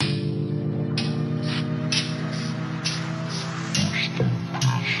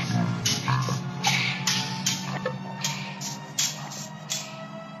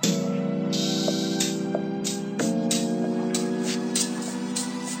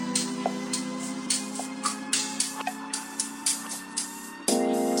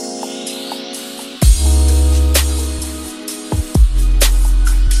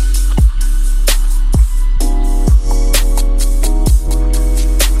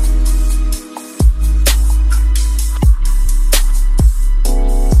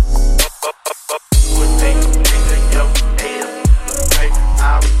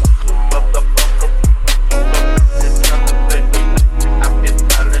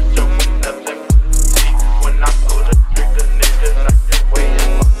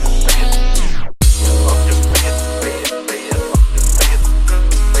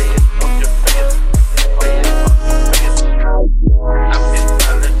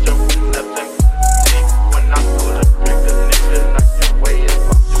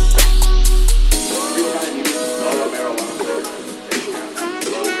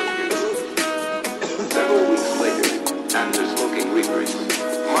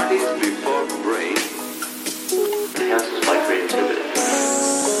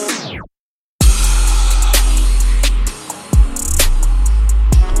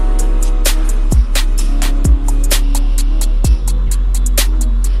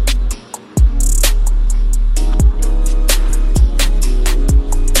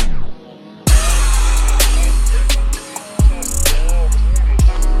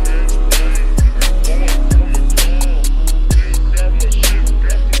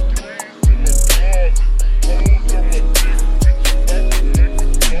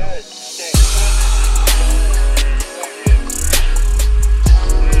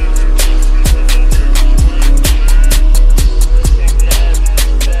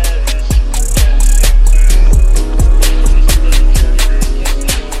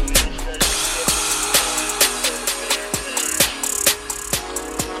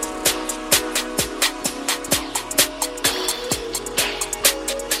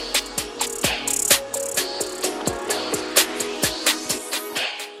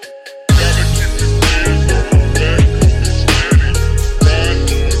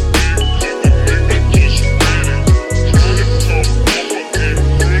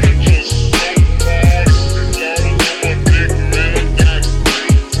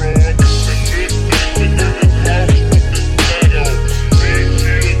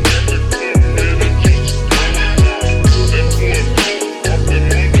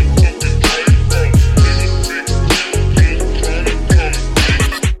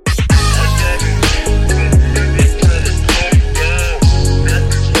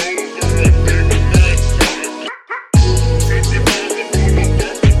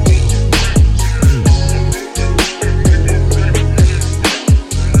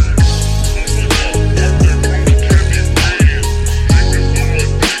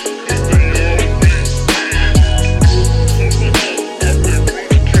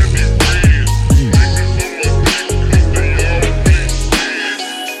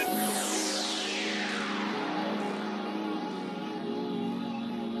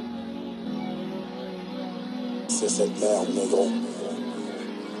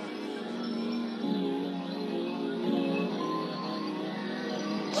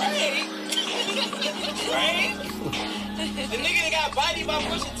Drake? The nigga that got bodied by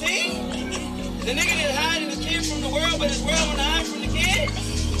Pusha T? The nigga that hiding his kid from the world, but his world wanna hide from the kid?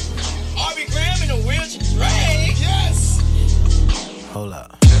 Arby Graham in a wheelchair? Drake? Yes! Hold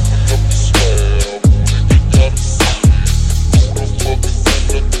up.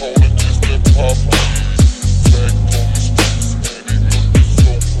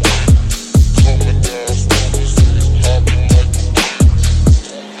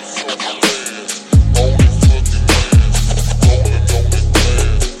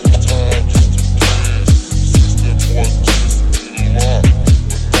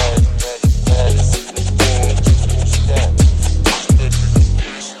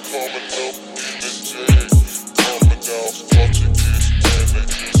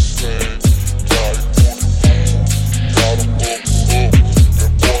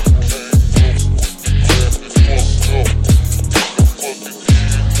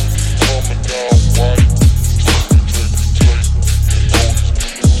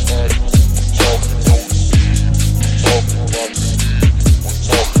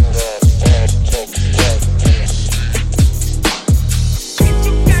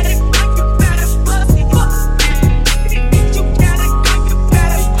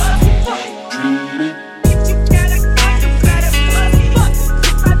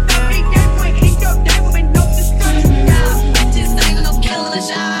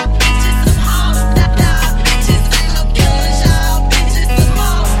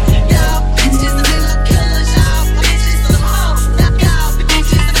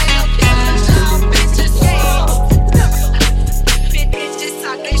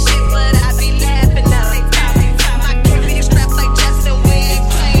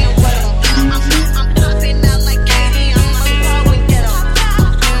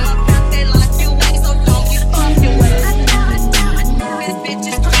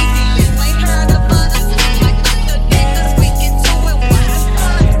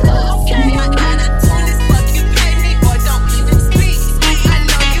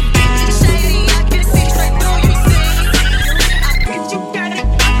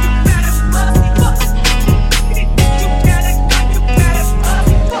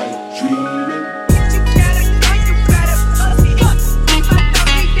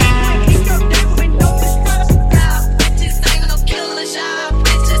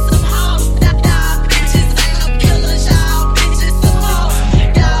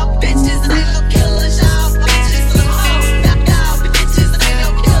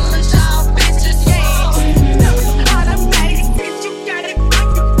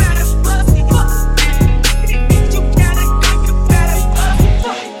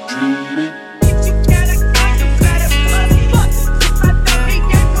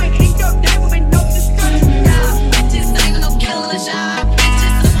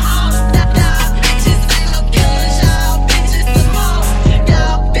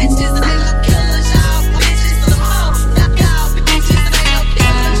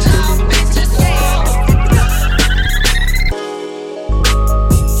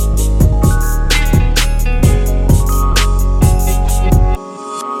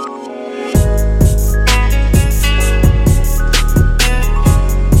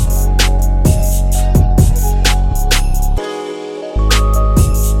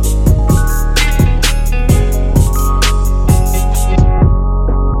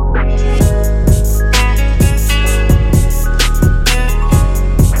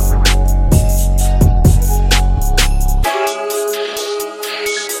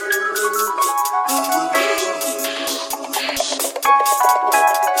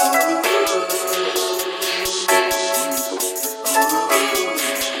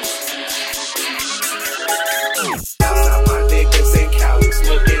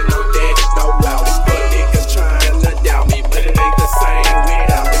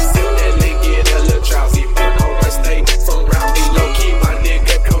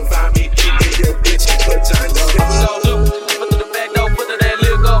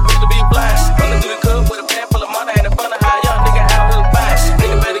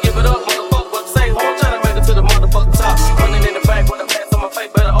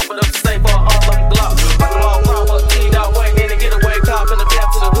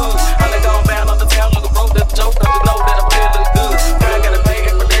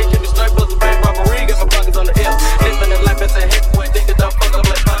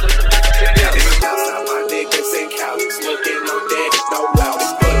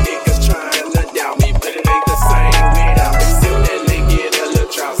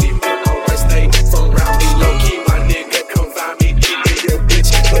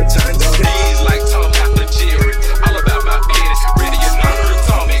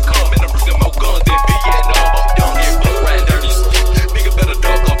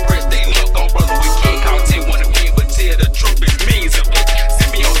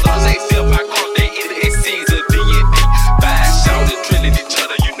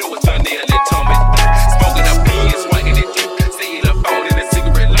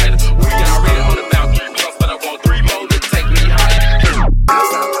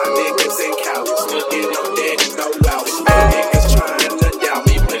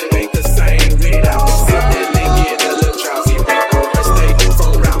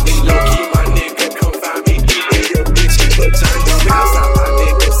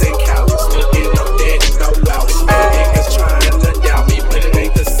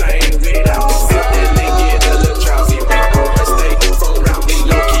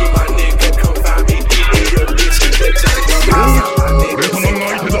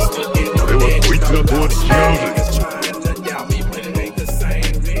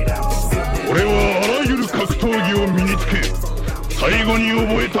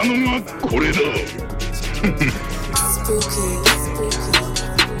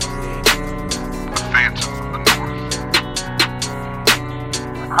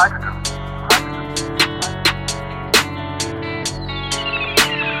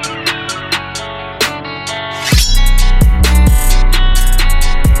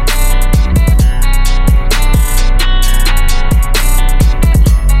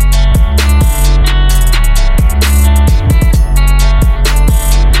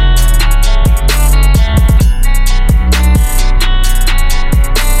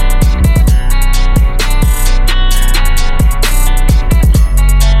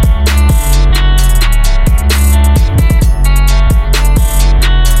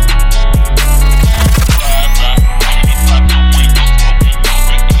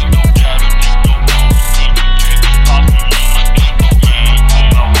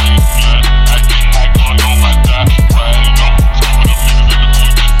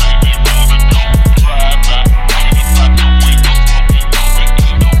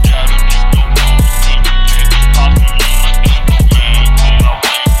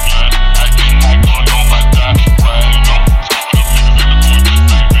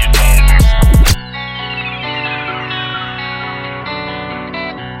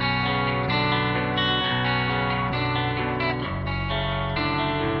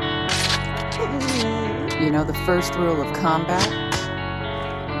 You know the first rule of combat?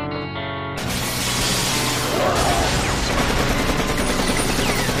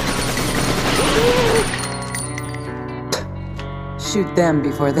 Shoot them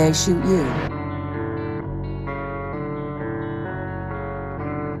before they shoot you.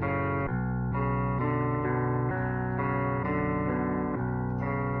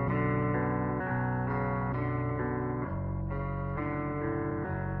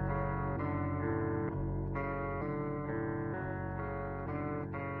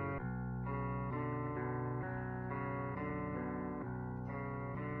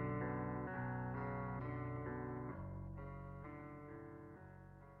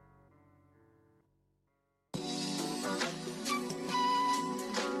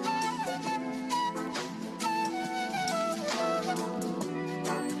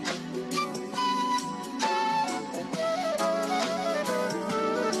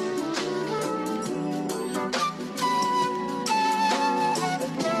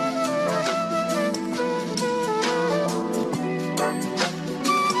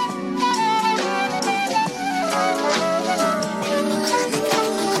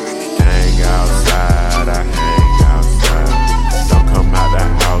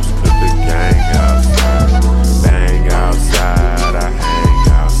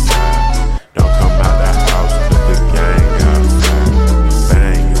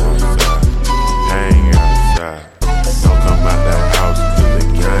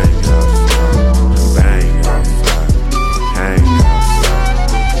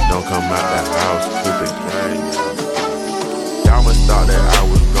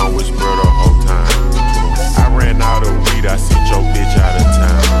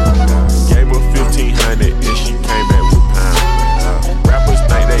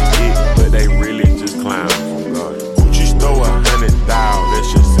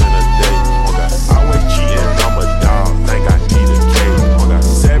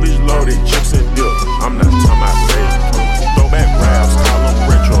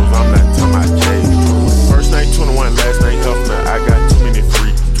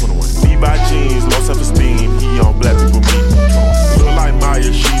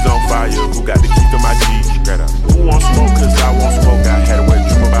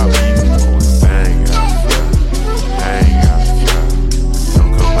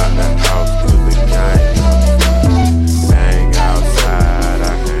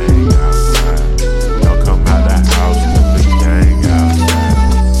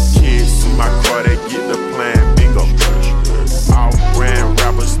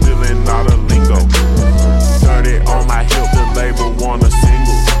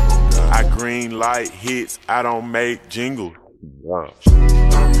 Hits, I don't make jingles. Wow.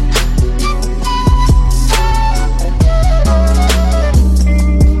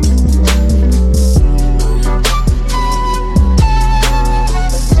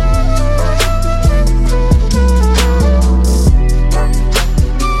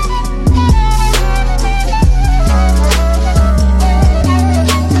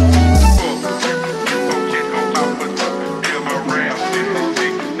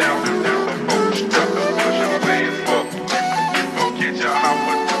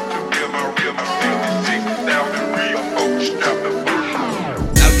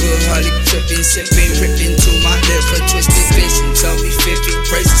 Sipping, ripping to my liver, twisted vision. Tell me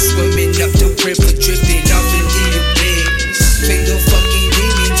 50 braces, swimming up the river, dripping off in the abyss. Finger fucking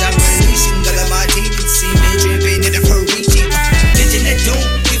demons, I'm releasing all of my demons, semen dripping in the Parisian. Vision that doom,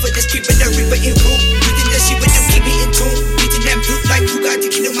 fever that's creeping the river in room. Breathing that shit, but don't keep me in tune. Beating that blue like you got to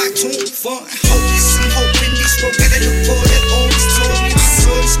kill my tomb. Fun, hopeless, I'm hoping this road gotta look for that old story. My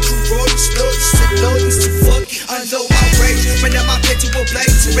soul is too raw, slow, so low, it's too fucking unload my rage. Run out my pet to a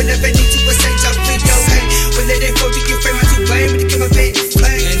blaze, surrender any to a saint. When they didn't fold you frame, I took blame, to get my bed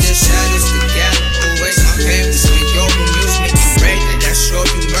flame. In the shadows together, always my pain. This make your amusement, you pray that I show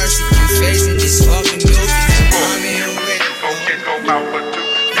you mercy. You facing this fucking music. I'm in with okay, go out for two.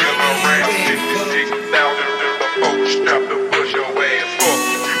 Feel my rain, 66,000 river folks. Strap the push your ass up.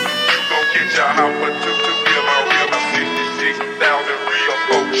 You gon' get your house for two. Feel my river, 66,000 real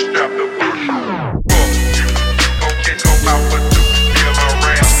folks. Strap the push up. You gon' get your house for two. Feel my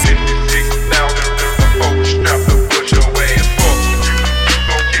rain, 66,000 river folks. Strap the push your ass up. You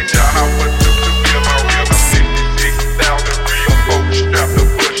gon' get your house for two. Feel my river, 66,000 real folks. Strap the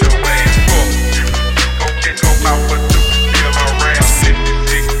push your ass up. You gon' get your house for two. Feel my rain,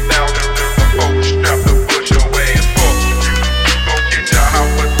 66,000 river folks. Strap the push your ass up. You gon' get your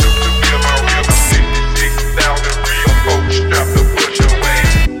house for two. Feel my river, 66,000 real folks. Strap the push your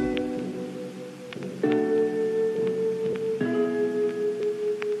ass.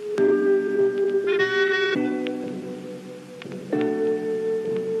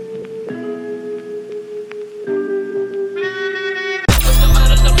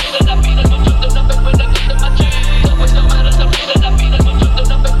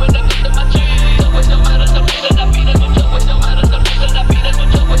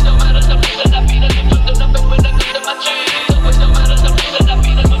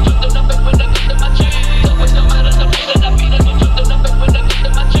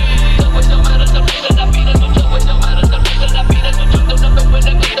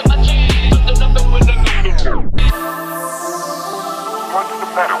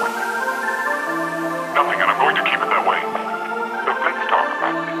 matter with you? Nothing, and I'm going to keep it that way. So let's talk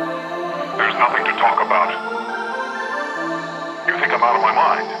about it. There's nothing to talk about. You think I'm out of my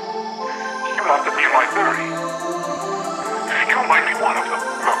mind? You have to be in my 30s. You might be one of them.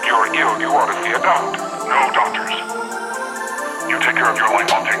 Look, you're ill. You ought to see a doctor. No doctors. You take care of your life,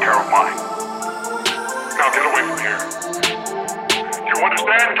 I'll take care of mine. Now get away from here. You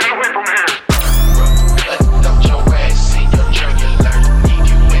understand? Get away from here. Don't your ass in your jugular. Leave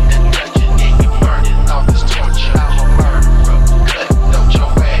you in the dungeon and you burning all this torture. I'm a murderer. Don't your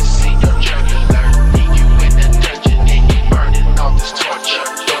ass in your jugular. Leave you in the dungeon and you burning all this torture.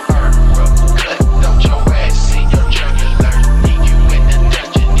 You're a murderer. Don't your ass in your jugular. Leave you in the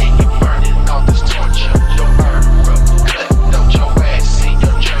dungeon and you burning all this torture. You're a murderer. Don't your ass in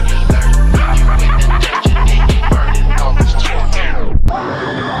your jugular. Leave you in the dungeon and you burning all this torture.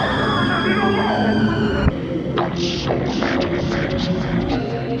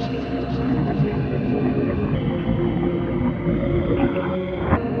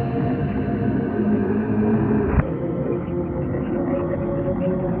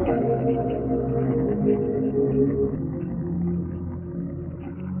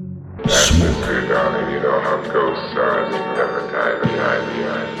 Smoke, darling, you know how ghosts are. They never die, they die, they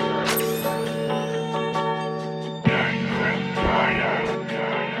die.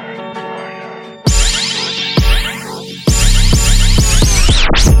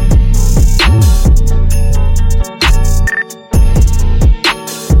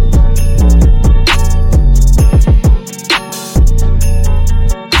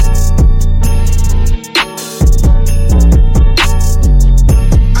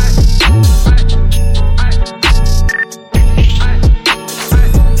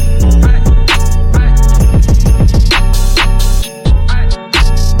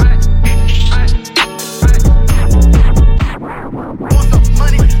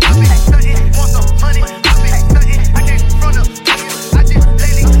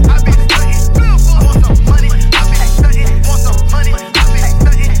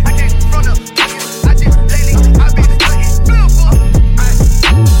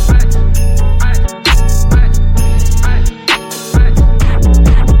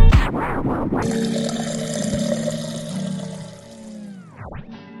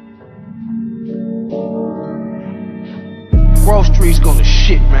 Groceries go to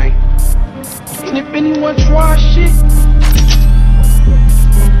shit, man. And if anyone tries shit,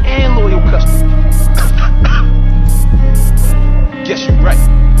 and loyal customers. Guess you're right.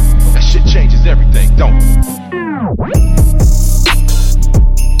 That shit changes everything, don't it?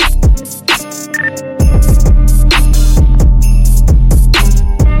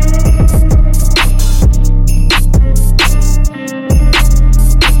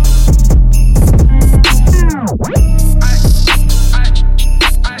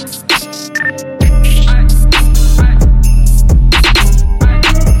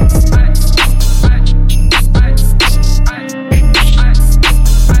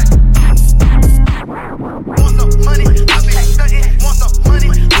 Money.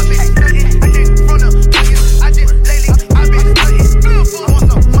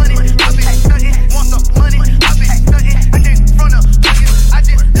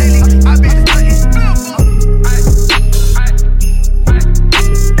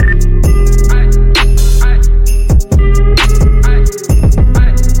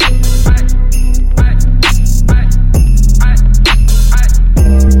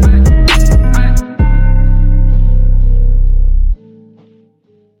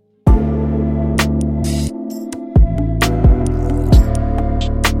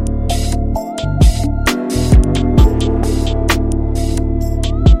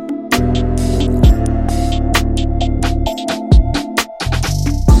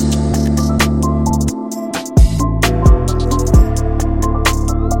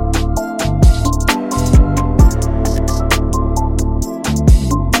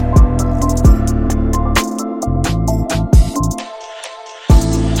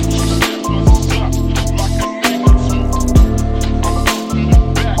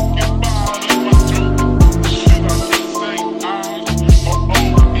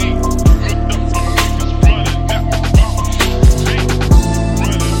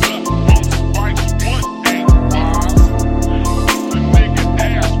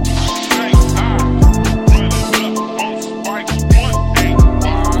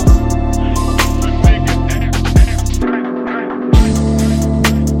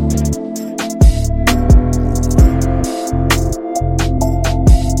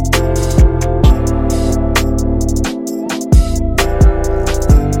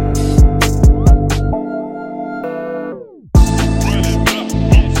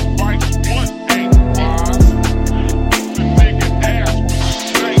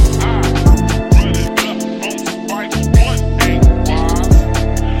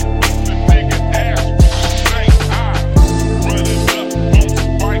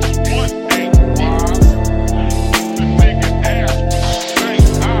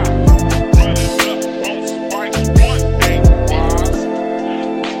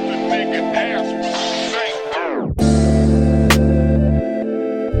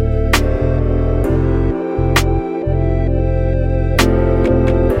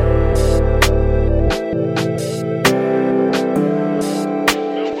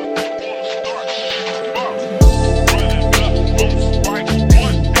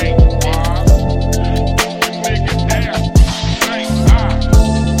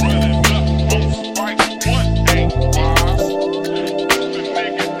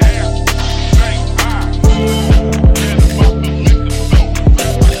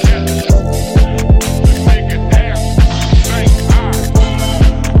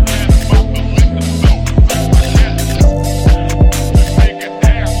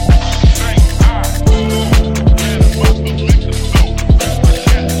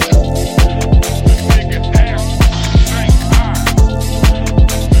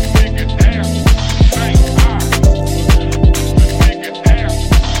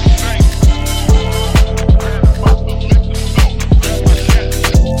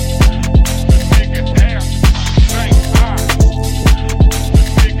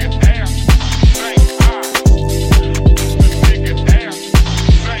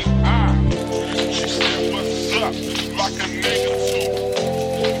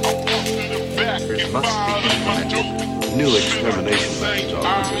 must be implemented. New extermination methods are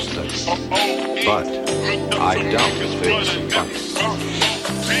under study. But I doubt if they will suffice.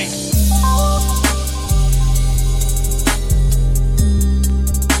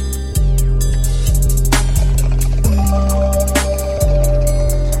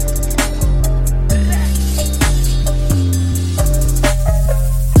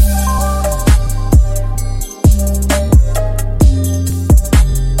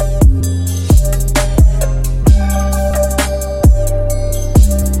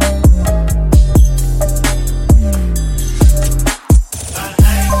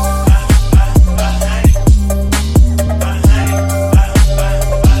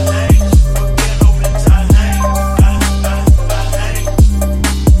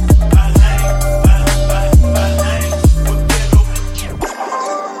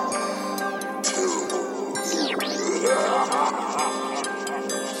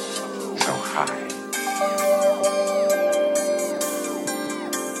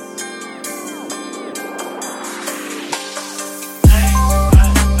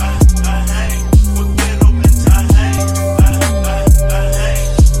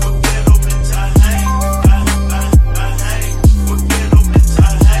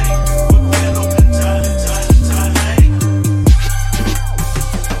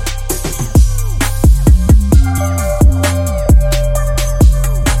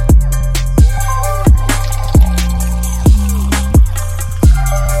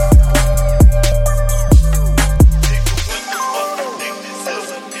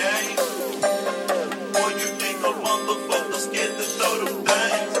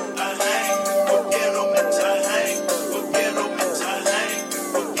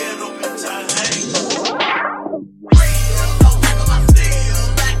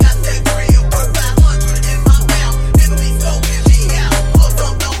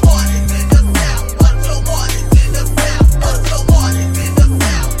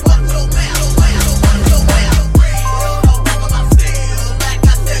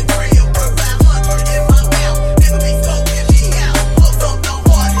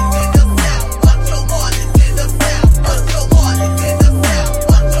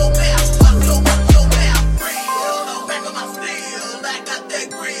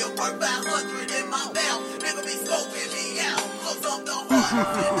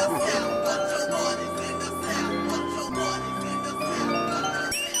 In the